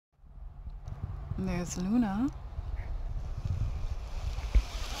And there's Luna.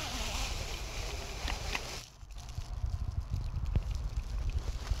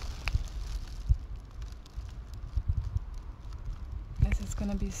 This is going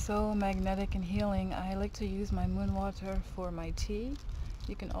to be so magnetic and healing. I like to use my moon water for my tea.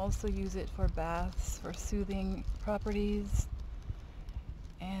 You can also use it for baths, for soothing properties,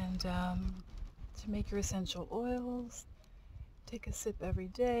 and to make your essential oils. Take a sip every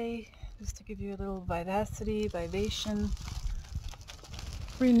day just to give you a little vivacity, vivation,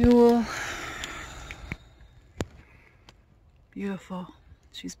 renewal. Beautiful.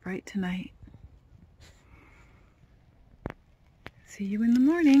 She's bright tonight. See you in the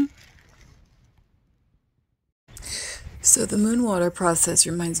morning. So the moon water process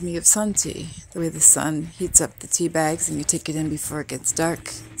reminds me of sun tea, the way the sun heats up the tea bags and you take it in before it gets dark.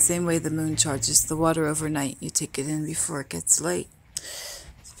 Same way the moon charges the water overnight, you take it in before it gets light.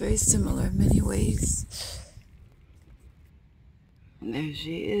 It's very similar in many ways. And there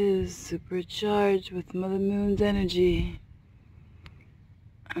she is, supercharged with Mother Moon's energy.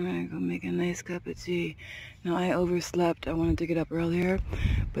 I'm gonna go make a nice cup of tea. Now I overslept, I wanted to get up earlier,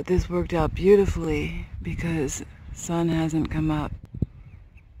 but this worked out beautifully because sun hasn't come up.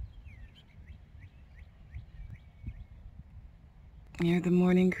 Hear the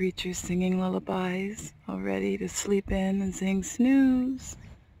morning creatures singing lullabies, all ready to sleep in and sing snooze.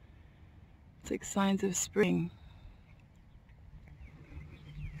 It's like signs of spring.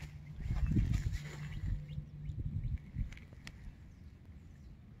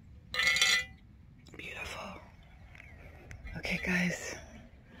 Beautiful. Okay, guys.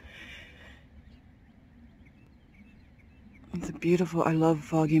 It's a beautiful, I love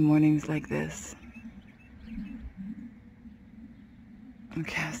foggy mornings like this.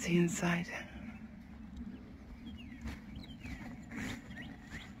 Okay, I'll see you inside.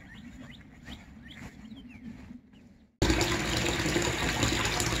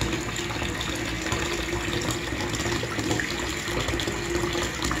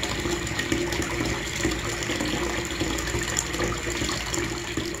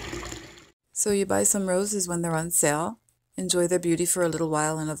 So you buy some roses when they're on sale, enjoy their beauty for a little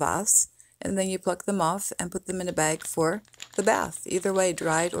while in a vase, and then you pluck them off and put them in a bag for the bath. Either way,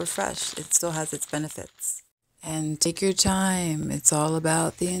 dried or fresh, it still has its benefits. And take your time. It's all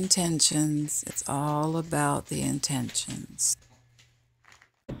about the intentions. It's all about the intentions.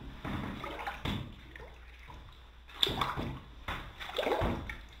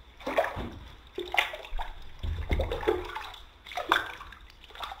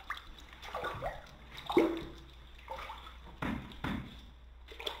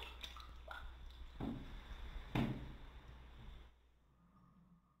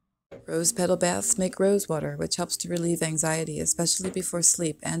 Rose petal baths make rose water, which helps to relieve anxiety, especially before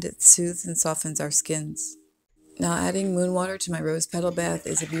sleep, and it soothes and softens our skins. Now, adding moon water to my rose petal bath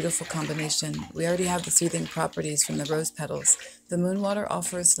is a beautiful combination. We already have the soothing properties from the rose petals. The moon water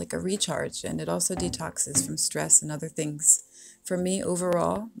offers like a recharge, and it also detoxes from stress and other things. For me,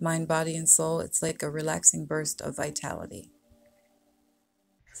 overall, mind, body, and soul, it's like a relaxing burst of vitality.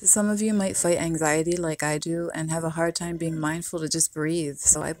 So some of you might fight anxiety like I do and have a hard time being mindful to just breathe.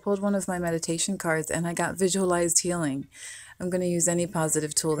 So I pulled one of my meditation cards and I got visualized healing. I'm going to use any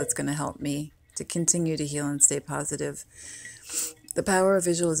positive tool that's going to help me to continue to heal and stay positive. The power of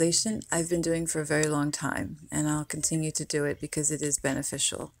visualization I've been doing for a very long time, and I'll continue to do it because it is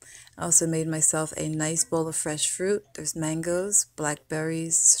beneficial. I also made myself a nice bowl of fresh fruit. There's mangoes,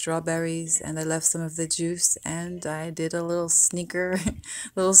 blackberries, strawberries, and I left some of the juice, and I did a little sneaker,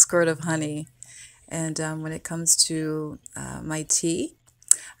 little squirt of honey. And when it comes to my tea,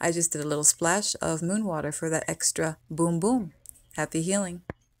 I just did a little splash of moon water for that extra boom boom. Happy healing.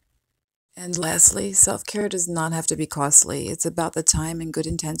 And lastly, self-care does not have to be costly. It's about the time and good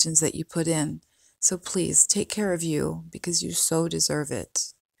intentions that you put in. So please take care of you because you so deserve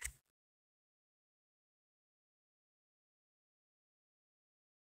it.